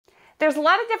There's a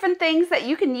lot of different things that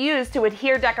you can use to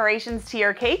adhere decorations to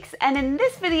your cakes, and in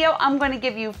this video, I'm going to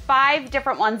give you 5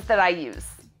 different ones that I use.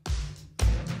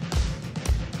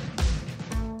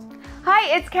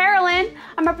 Hi, it's Karolyn.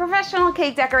 I'm a professional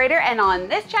cake decorator, and on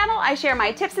this channel, I share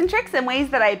my tips and tricks and ways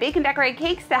that I bake and decorate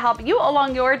cakes to help you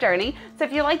along your journey. So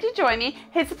if you'd like to join me,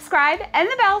 hit subscribe and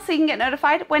the bell so you can get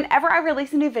notified whenever I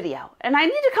release a new video. And I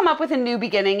need to come up with a new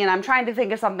beginning, and I'm trying to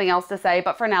think of something else to say,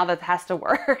 but for now that has to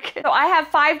work. So I have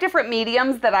 5 different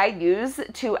mediums that I use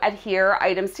to adhere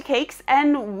items to cakes,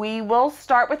 and we will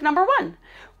start with number 1,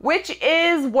 which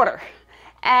is water.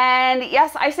 And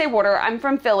yes, I say water. I'm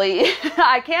from Philly.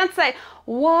 I can't say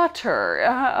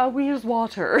water. We use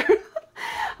water.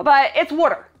 But it's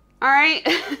water, all right?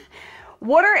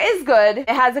 Water is good. It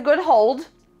has a good hold.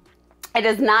 It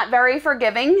is not very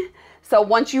forgiving. So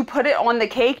once you put it on the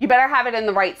cake, you better have it in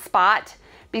the right spot,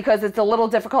 because it's a little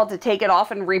difficult to take it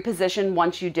off and reposition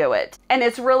once you do it. And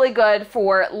it's really good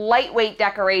for lightweight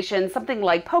decoration, something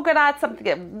like polka dots,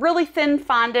 something really thin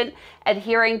fondant,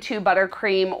 adhering to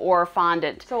buttercream or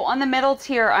fondant. So on the middle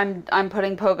tier, I'm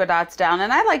putting polka dots down,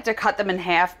 and I like to cut them in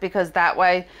half because that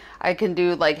way I can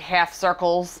do like half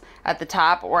circles at the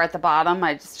top or at the bottom.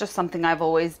 It's just something I've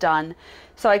always done.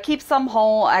 So I keep some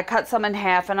whole, I cut some in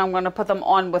half, and I'm gonna put them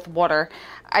on with water.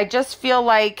 I just feel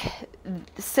like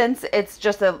since it's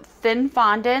just a thin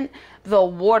fondant, the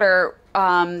water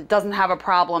doesn't have a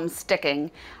problem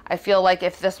sticking. I feel like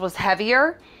if this was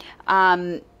heavier,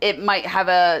 it might have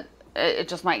it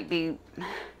just might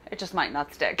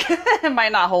not stick. It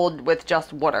might not hold with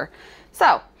just water. So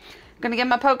I'm gonna get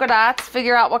my polka dots,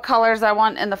 figure out what colors I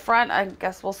want in the front. I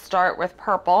guess we'll start with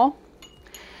purple.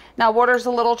 Now water's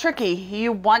a little tricky.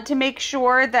 You want to make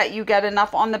sure that you get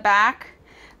enough on the back,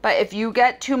 but if you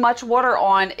get too much water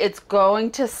on, it's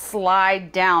going to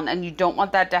slide down, and you don't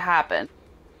want that to happen.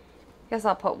 Guess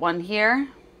I'll put one here.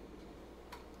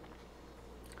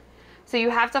 So you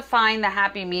have to find the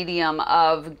happy medium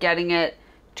of getting it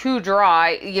too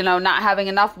dry, you know, not having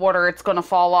enough water, it's gonna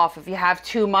fall off. If you have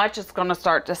too much, it's gonna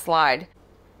start to slide.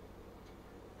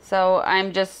 So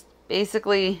I'm just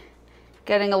basically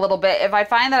getting a little bit. If I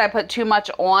find that I put too much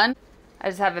on, I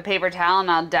just have a paper towel and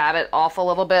I'll dab it off a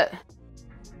little bit.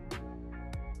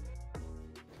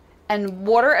 And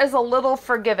water is a little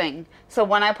forgiving. So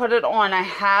when I put it on, I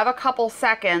have a couple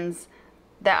seconds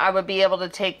that I would be able to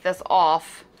take this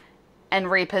off and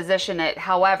reposition it.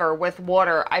 However, with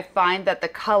water, I find that the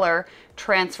color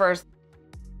transfers.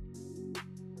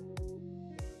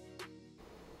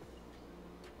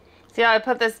 See how I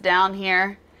put this down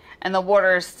here? And the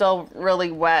water is still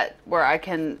really wet where I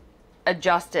can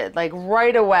adjust it. Like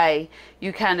right away,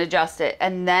 you can adjust it,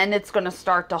 and then it's gonna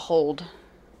start to hold.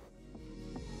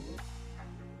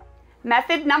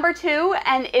 Method number 2,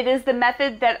 and it is the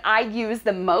method that I use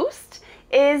the most,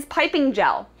 is piping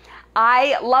gel.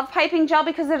 I love piping gel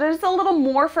because it is a little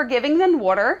more forgiving than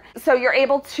water. So you're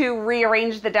able to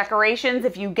rearrange the decorations.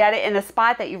 If you get it in a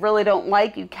spot that you really don't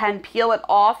like, you can peel it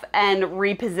off and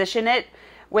reposition it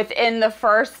within the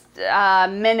first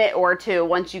minute or 2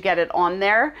 once you get it on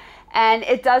there. And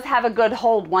it does have a good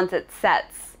hold once it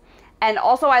sets. And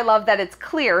also I love that it's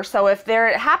clear, so if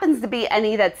there happens to be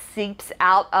any that seeps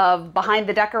out of behind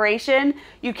the decoration,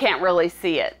 you can't really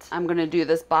see it. I'm gonna do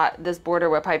this border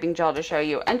with piping gel to show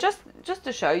you. And just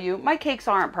to show you, my cakes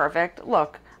aren't perfect.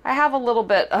 Look, I have a little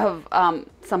bit of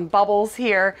some bubbles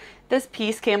here. This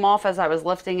piece came off as I was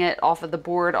lifting it off of the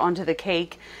board onto the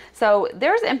cake. So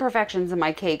there's imperfections in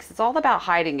my cakes. It's all about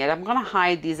hiding it. I'm gonna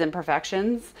hide these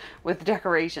imperfections with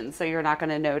decorations so you're not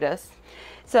gonna notice.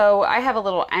 So I have a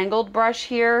little angled brush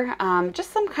here,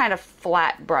 just some kind of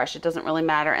flat brush. It doesn't really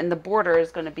matter. And the border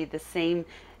is gonna be the same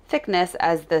thickness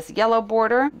as this yellow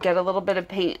border. Get a little bit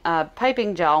of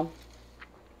piping gel.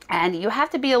 And you have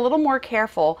to be a little more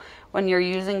careful when you're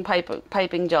using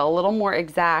piping gel, a little more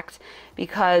exact,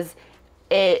 because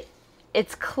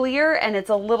it's clear and it's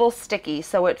a little sticky.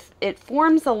 So it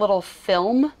forms a little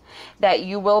film that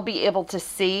you will be able to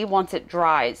see once it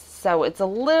dries. So it's a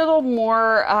little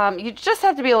more, you just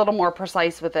have to be a little more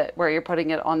precise with it where you're putting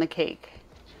it on the cake.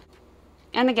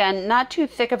 And again, not too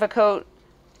thick of a coat,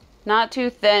 not too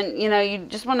thin. You know, you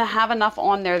just want to have enough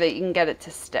on there that you can get it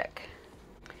to stick.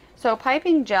 So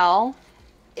piping gel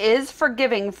is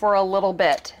forgiving for a little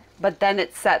bit, but then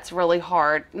it sets really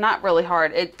hard. Not really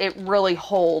hard, it really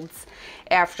holds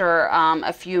after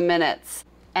a few minutes.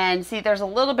 And see, there's a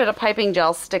little bit of piping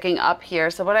gel sticking up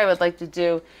here. So what I would like to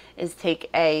do is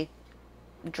take a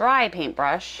dry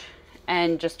paintbrush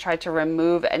and just try to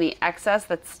remove any excess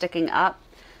that's sticking up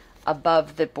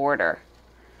above the border.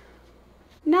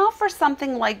 Now for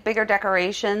something like bigger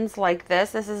decorations like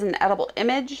this is an edible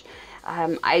image.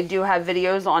 I do have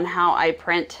videos on how I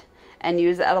print and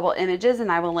use edible images,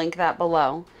 and I will link that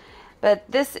below. But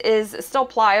this is still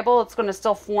pliable. It's going to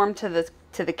still form to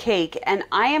the cake, and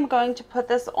I am going to put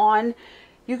this on.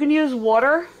 You can use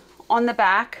water on the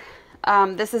back.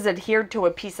 This is adhered to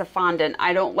a piece of fondant.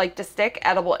 I don't like to stick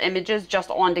edible images just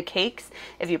onto cakes.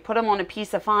 If you put them on a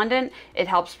piece of fondant, it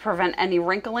helps prevent any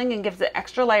wrinkling and gives an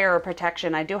extra layer of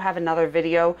protection. I do have another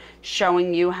video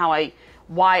showing you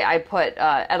why I put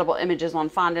edible images on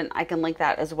fondant. I can link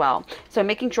that as well. So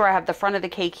making sure I have the front of the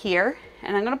cake here,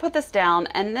 and I'm going to put this down,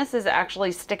 and this is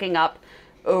actually sticking up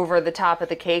over the top of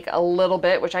the cake a little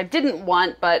bit, which I didn't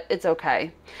want, but it's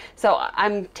okay. So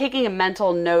I'm taking a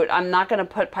mental note. I'm not going to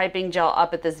put piping gel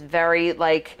up at this very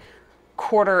like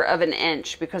 1/4 of an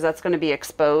inch because that's going to be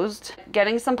exposed.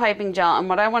 Getting some piping gel, and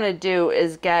what I want to do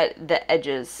is get the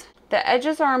edges. The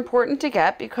edges are important to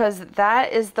get because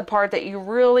that is the part that you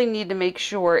really need to make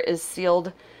sure is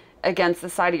sealed against the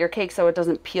side of your cake so it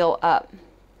doesn't peel up.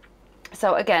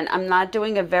 So again, I'm not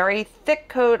doing a very thick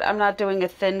coat. I'm not doing a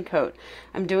thin coat.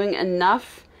 I'm doing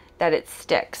enough that it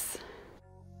sticks.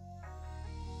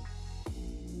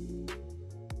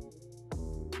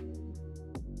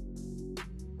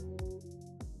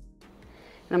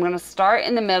 And I'm going to start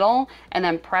in the middle and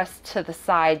then press to the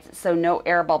sides so no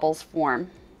air bubbles form.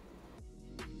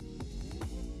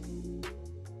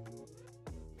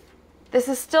 This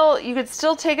is still, you could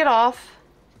still take it off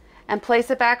and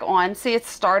place it back on. See, it's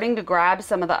starting to grab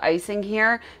some of the icing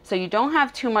here, so you don't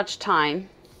have too much time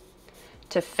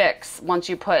to fix once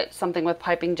you put something with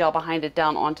piping gel behind it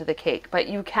down onto the cake. But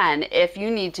you can, if you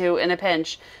need to, in a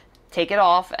pinch, take it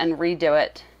off and redo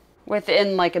it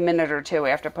within like a minute or two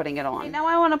after putting it on. Now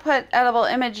I want to put edible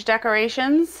image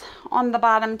decorations on the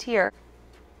bottom tier.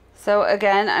 So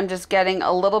again, I'm just getting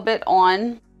a little bit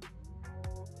on,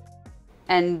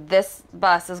 and this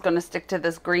bus is going to stick to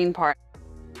this green part.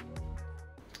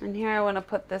 And here I want to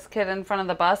put this kid in front of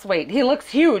the bus. Wait, he looks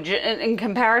huge in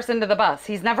comparison to the bus.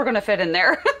 He's never going to fit in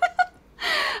there.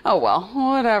 Oh well,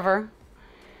 whatever.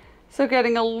 So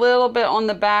getting a little bit on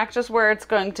the back, just where it's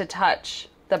going to touch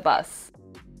the bus.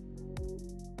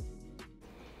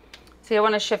 See, I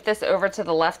want to shift this over to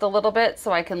the left a little bit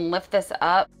so I can lift this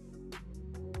up.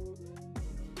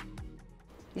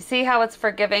 You see how it's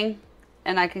forgiving?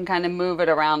 And I can kind of move it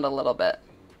around a little bit.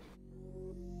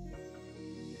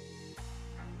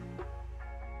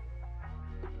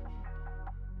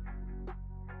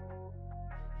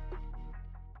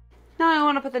 Now I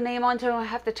want to put the name on, so I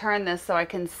have to turn this so I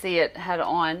can see it head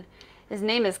on. His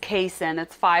name is Kakes.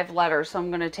 It's 5 letters, so I'm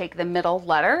going to take the middle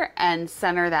letter and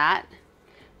center that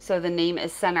so the name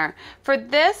is center. For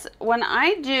this, when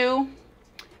I do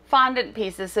fondant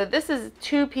pieces, so this is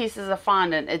 2 pieces of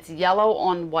fondant. It's yellow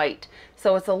on white,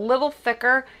 so it's a little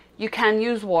thicker. You can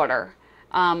use water,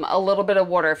 a little bit of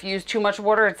water. If you use too much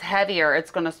water, it's heavier.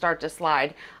 It's going to start to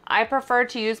slide. I prefer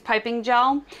to use piping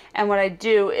gel, and what I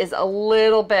do is a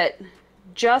little bit,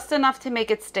 just enough to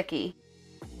make it sticky.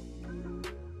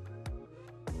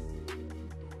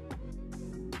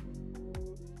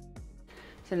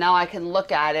 So now I can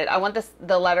look at it. I want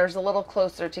the letters a little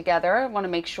closer together. I want to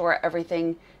make sure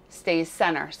everything stays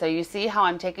center. So you see how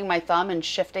I'm taking my thumb and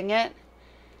shifting it?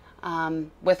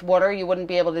 With water, you wouldn't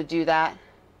be able to do that,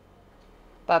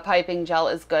 but piping gel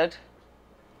is good,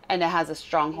 and it has a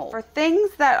strong hold. For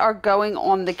things that are going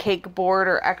on the cake board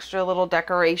or extra little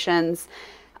decorations,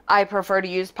 I prefer to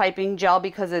use piping gel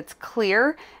because it's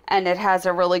clear and it has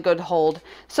a really good hold.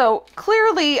 So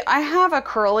clearly I have a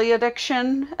curly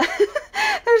addiction.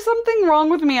 There's something wrong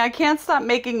with me. I can't stop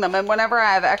making them, and whenever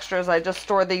I have extras, I just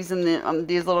store these in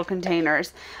these little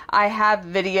containers. I have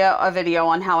a video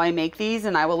on how I make these,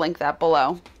 and I will link that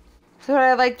below. So what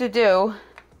I like to do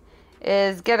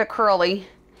is get a curly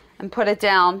and put it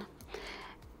down,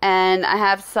 and I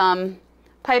have some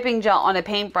piping gel on a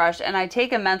paintbrush, and I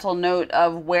take a mental note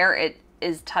of where it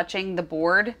is touching the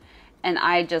board, and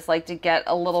I just like to get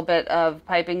a little bit of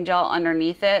piping gel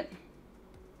underneath it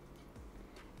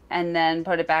and then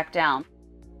put it back down.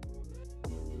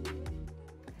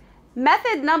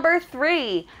 Method number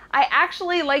 3, I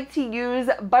actually like to use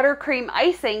buttercream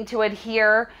icing to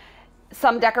adhere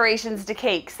some decorations to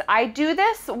cakes. I do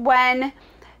this when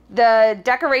the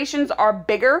decorations are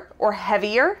bigger or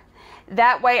heavier.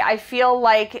 That way I feel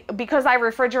like, because I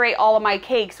refrigerate all of my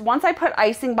cakes, once I put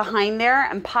icing behind there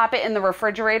and pop it in the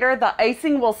refrigerator, the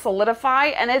icing will solidify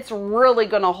and it's really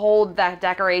gonna hold that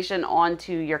decoration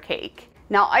onto your cake.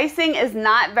 Now, icing is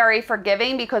not very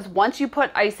forgiving because once you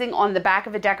put icing on the back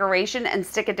of a decoration and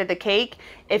stick it to the cake,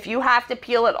 if you have to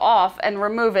peel it off and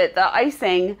remove it, the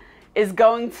icing is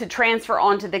going to transfer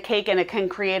onto the cake and it can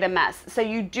create a mess. So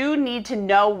you do need to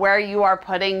know where you are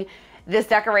putting this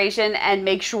decoration and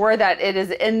make sure that it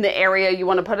is in the area you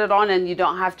want to put it on and you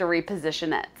don't have to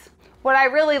reposition it. What I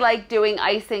really like doing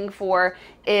icing for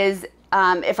is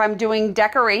if I'm doing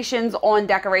decorations on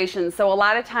decorations. So a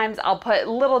lot of times I'll put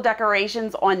little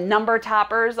decorations on number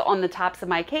toppers on the tops of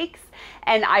my cakes,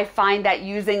 and I find that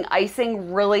using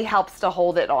icing really helps to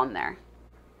hold it on there.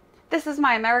 This is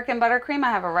my American buttercream.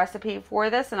 I have a recipe for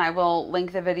this and I will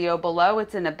link the video below.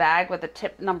 It's in a bag with a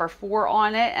tip number 4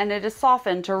 on it, and it is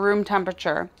softened to room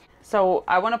temperature. So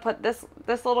I want to put this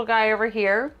little guy over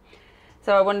here.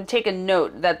 So I want to take a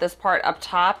note that this part up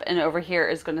top and over here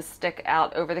is going to stick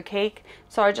out over the cake.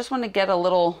 So I just want to get a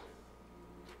little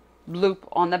bloop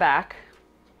on the back.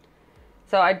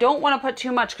 So I don't want to put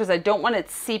too much because I don't want it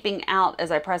seeping out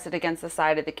as I press it against the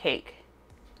side of the cake.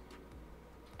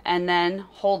 And then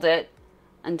hold it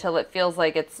until it feels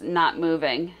like it's not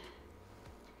moving.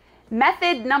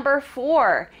 Method number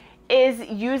 4 is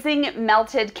using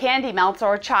melted candy melts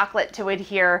or chocolate to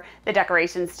adhere the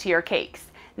decorations to your cakes.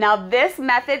 Now this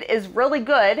method is really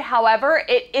good, however,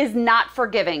 it is not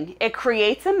forgiving. It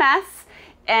creates a mess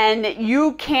and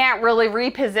you can't really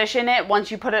reposition it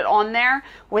once you put it on there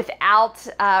without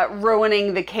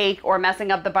ruining the cake or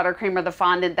messing up the buttercream or the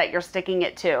fondant that you're sticking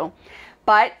it to.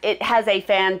 But it has a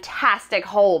fantastic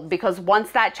hold because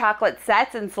once that chocolate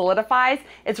sets and solidifies,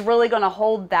 it's really going to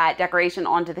hold that decoration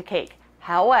onto the cake.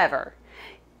 However,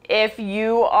 if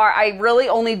you are, I really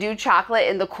only do chocolate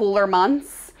in the cooler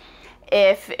months.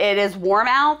 If it is warm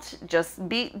out, just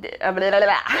keep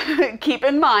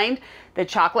in mind the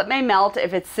chocolate may melt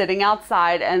if it's sitting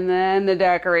outside, and then the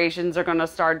decorations are going to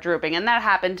start drooping. And that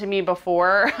happened to me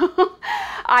before.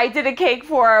 I did a cake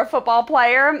for a football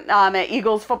player, an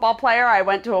Eagles football player. I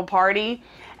went to a party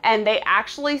and they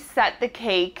actually set the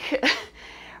cake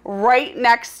right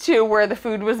next to where the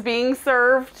food was being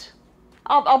served.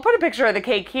 I'll put a picture of the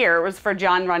cake here. It was for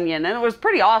John Runyon and it was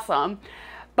pretty awesome.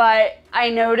 But I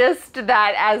noticed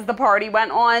that as the party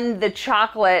went on, the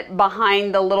chocolate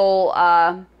behind the little,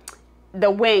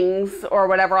 the wings or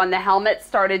whatever on the helmet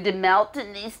started to melt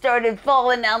and they started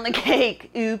falling down the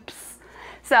cake. Oops.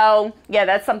 So yeah,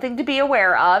 that's something to be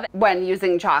aware of when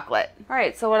using chocolate. All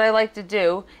right, so what I like to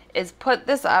do is put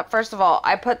this up. First of all,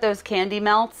 I put those candy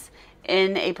melts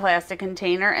in a plastic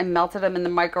container and melted them in the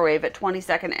microwave at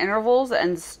 20-second intervals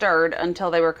and stirred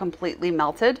until they were completely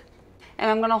melted. And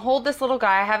I'm going to hold this little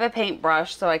guy. I have a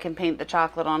paintbrush so I can paint the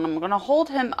chocolate on him. I'm going to hold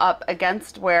him up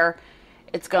against where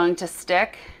it's going to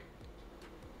stick.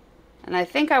 And I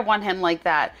think I want him like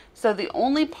that. So the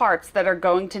only parts that are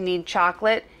going to need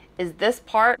chocolate is this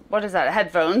part. What is that?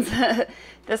 Headphones.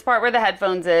 This part where the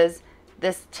headphones is,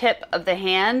 this tip of the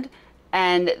hand,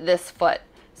 and this foot.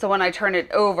 So when I turn it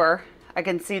over, I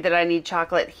can see that I need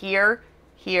chocolate here,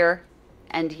 here,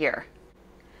 and here.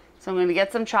 So I'm going to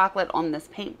get some chocolate on this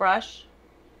paintbrush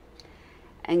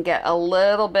and get a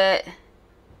little bit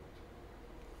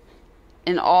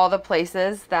in all the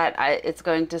places that it's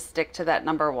going to stick to that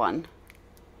number 1.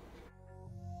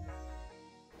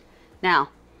 Now,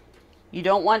 you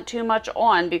don't want too much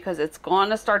on because it's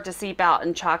going to start to seep out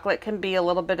and chocolate can be a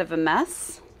little bit of a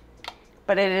mess,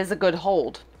 but it is a good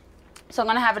hold. So I'm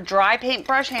going to have a dry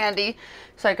paintbrush handy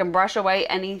so I can brush away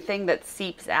anything that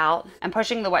seeps out. I'm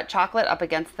pushing the wet chocolate up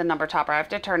against the number topper. I have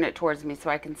to turn it towards me so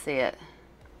I can see it.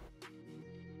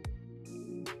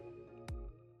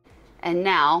 And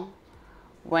now,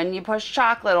 when you push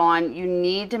chocolate on, you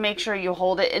need to make sure you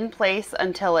hold it in place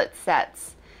until it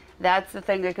sets. That's the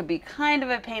thing that could be kind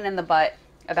of a pain in the butt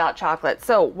about chocolate.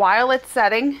 So while it's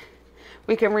setting,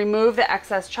 we can remove the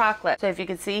excess chocolate. So if you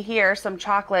can see here, some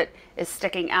chocolate is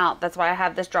sticking out. That's why I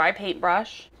have this dry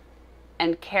paintbrush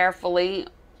and carefully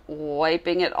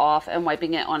wiping it off and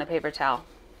wiping it on a paper towel.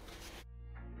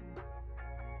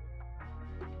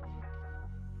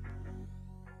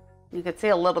 You can see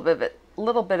a little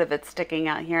bit of it sticking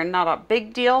out here. Not a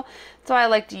big deal. So I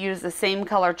like to use the same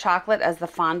color chocolate as the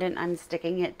fondant I'm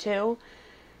sticking it to.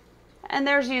 And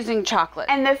there's using chocolate.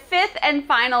 And the 5th and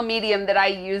final medium that I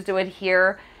use to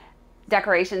adhere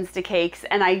decorations to cakes,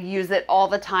 and I use it all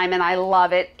the time and I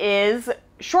love it, is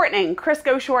shortening,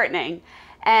 Crisco shortening.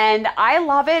 And I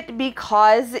love it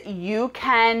because you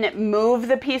can move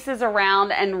the pieces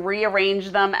around and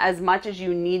rearrange them as much as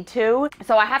you need to.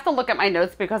 So I have to look at my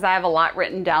notes because I have a lot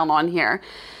written down on here.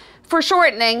 For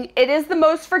shortening, it is the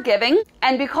most forgiving,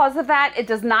 and because of that, it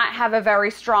does not have a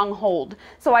very strong hold.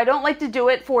 So I don't like to do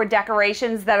it for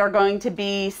decorations that are going to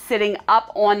be sitting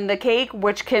up on the cake,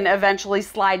 which can eventually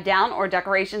slide down, or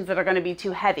decorations that are going to be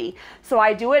too heavy. So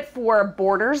I do it for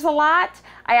borders a lot.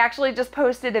 I actually just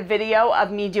posted a video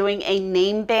of me doing a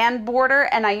name band border,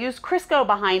 and I use Crisco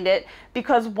behind it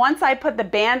because once I put the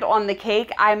band on the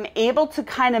cake, I'm able to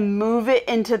kind of move it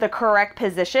into the correct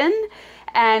position.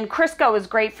 And Crisco is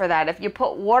great for that. If you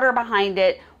put water behind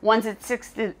it, once it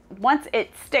sticks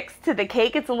to the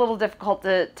cake, it's a little difficult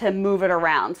to move it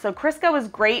around. So Crisco is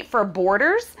great for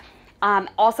borders.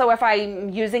 Also, if I'm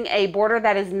using a border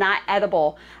that is not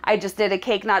edible, I just did a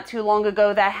cake not too long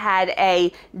ago that had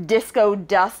a disco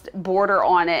dust border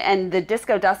on it, and the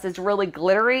disco dust is really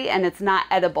glittery and it's not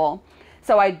edible.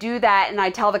 So I do that, and I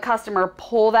tell the customer,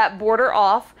 pull that border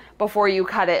off before you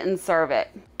cut it and serve it.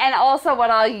 And also what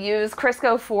I'll use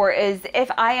Crisco for is if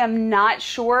I am not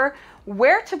sure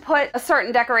where to put a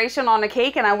certain decoration on a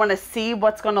cake and I want to see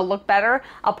what's going to look better,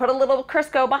 I'll put a little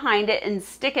Crisco behind it and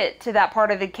stick it to that part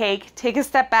of the cake, take a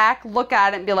step back, look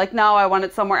at it and be like, no, I want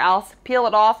it somewhere else, peel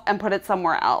it off and put it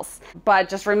somewhere else. But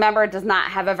just remember, it does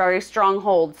not have a very strong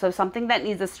hold. So something that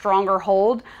needs a stronger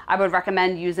hold, I would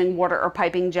recommend using water or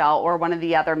piping gel or one of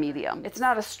the other medium. It's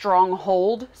not a strong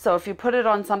hold, so if you put it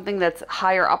on something that's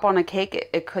higher up on a cake,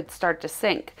 it could start to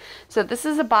sink. So this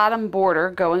is a bottom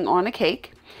border going on a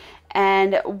cake.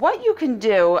 And what you can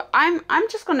do, I'm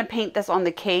just going to paint this on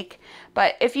the cake,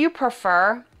 but if you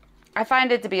prefer, I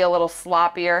find it to be a little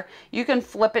sloppier, you can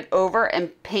flip it over and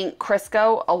paint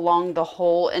Crisco along the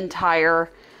whole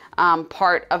entire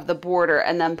part of the border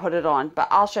and then put it on. But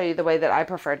I'll show you the way that I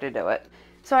prefer to do it.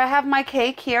 So I have my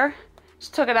cake here.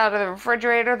 Just took it out of the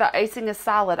refrigerator. The icing is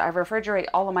solid. I refrigerate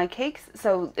all of my cakes,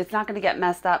 so it's not going to get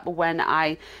messed up when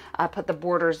I put the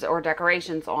borders or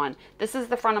decorations on. This is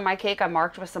the front of my cake. I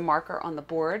marked with some marker on the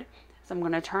board. So I'm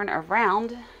going to turn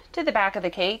around to the back of the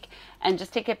cake and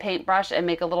just take a paintbrush and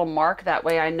make a little mark. That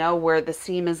way I know where the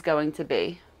seam is going to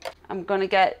be. I'm going to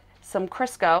get some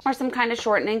Crisco or some kind of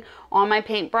shortening on my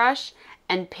paintbrush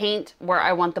and paint where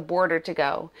I want the border to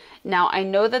go. Now I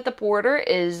know that the border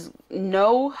is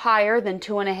no higher than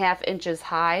 2.5 inches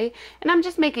high, and I'm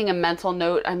just making a mental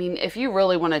note. I mean, if you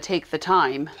really want to take the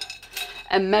time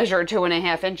and measure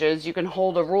 2.5 inches, you can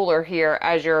hold a ruler here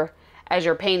as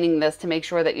you're painting this to make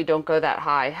sure that you don't go that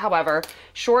high. However,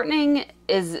 shortening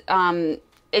is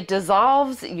it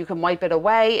dissolves, you can wipe it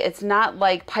away. It's not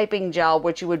like piping gel,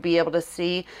 which you would be able to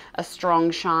see a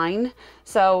strong shine.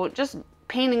 So just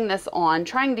painting this on,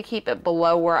 trying to keep it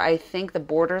below where I think the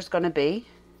border is going to be.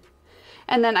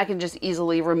 And then I can just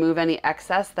easily remove any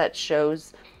excess that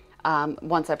shows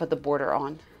once I put the border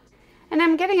on. And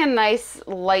I'm getting a nice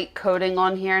light coating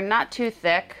on here, not too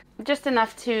thick, just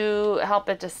enough to help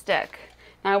it to stick.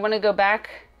 Now I want to go back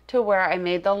to where I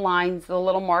made the lines, the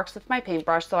little marks with my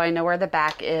paintbrush, so I know where the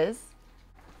back is.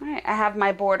 All right, I have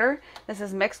my border. This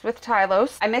is mixed with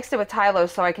Tylose. I mixed it with Tylose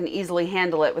so I can easily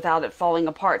handle it without it falling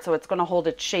apart, so it's going to hold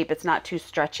its shape. It's not too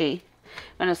stretchy.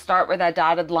 I'm going to start where that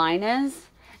dotted line is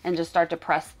and just start to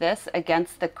press this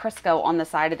against the Crisco on the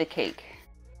side of the cake.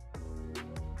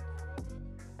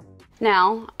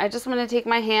 Now, I just want to take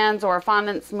my hands or a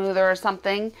fondant smoother or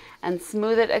something and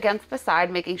smooth it against the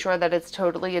side, making sure that it's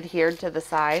totally adhered to the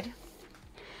side.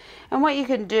 And what you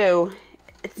can do,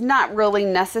 it's not really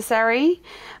necessary,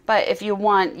 but if you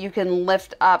want, you can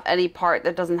lift up any part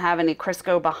that doesn't have any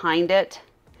Crisco behind it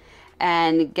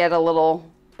and get a little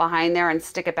behind there and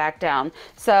stick it back down.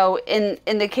 So in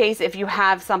the case, if you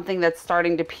have something that's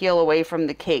starting to peel away from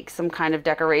the cake, some kind of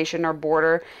decoration or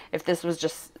border, if this was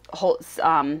just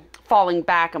falling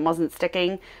back and wasn't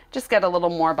sticking, just get a little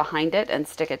more behind it and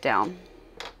stick it down.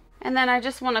 And then I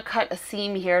just want to cut a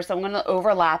seam here, so I'm going to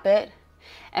overlap it.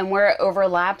 And where it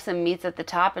overlaps and meets at the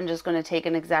top, I'm just going to take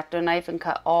an X-Acto knife and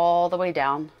cut all the way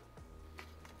down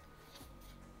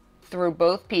through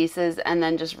both pieces, and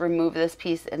then just remove this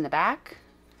piece in the back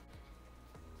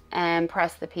and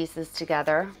press the pieces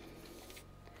together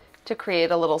to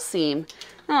create a little seam.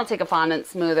 Then I'll take a fondant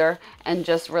smoother and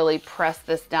just really press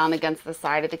this down against the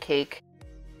side of the cake.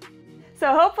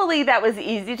 So hopefully that was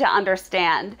easy to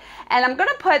understand. And I'm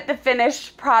gonna put the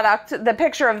finished product, the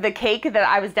picture of the cake that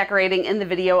I was decorating in the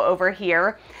video over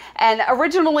here. And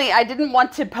originally I didn't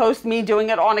want to post me doing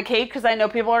it on a cake because I know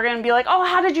people are gonna be like, oh,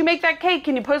 how did you make that cake?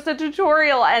 Can you post a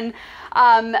tutorial? And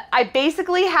I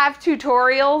basically have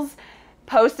tutorials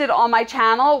posted on my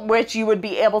channel, which you would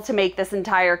be able to make this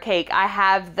entire cake. I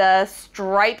have the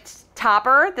striped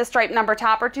topper, the stripe number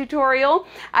topper tutorial.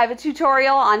 I have a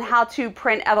tutorial on how to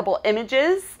print edible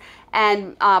images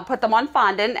and put them on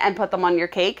fondant and put them on your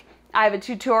cake. I have a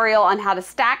tutorial on how to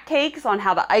stack cakes, on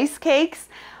how to ice cakes,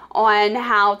 on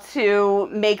how to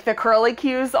make the curly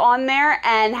cues on there,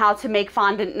 and how to make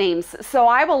fondant names. So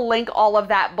I will link all of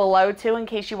that below too, in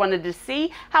case you wanted to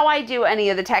see how I do any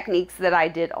of the techniques that I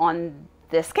did on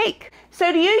this cake.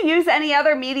 So do you use any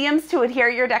other mediums to adhere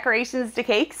your decorations to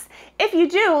cakes? If you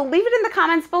do, leave it in the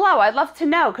comments below. I'd love to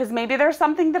know, because maybe there's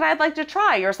something that I'd like to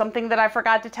try or something that I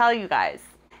forgot to tell you guys.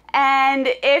 And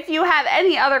if you have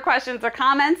any other questions or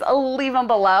comments, leave them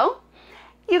below.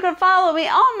 You can follow me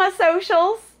on my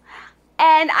socials.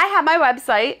 And I have my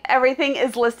website. Everything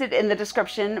is listed in the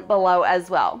description below as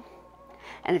well.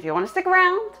 And if you want to stick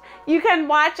around, you can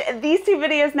watch these 2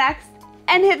 videos next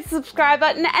and hit the subscribe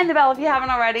button and the bell if you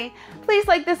haven't already. Please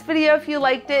like this video if you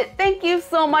liked it. Thank you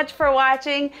so much for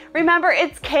watching. Remember,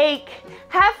 it's cake.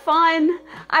 Have fun.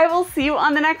 I will see you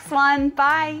on the next one.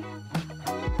 Bye.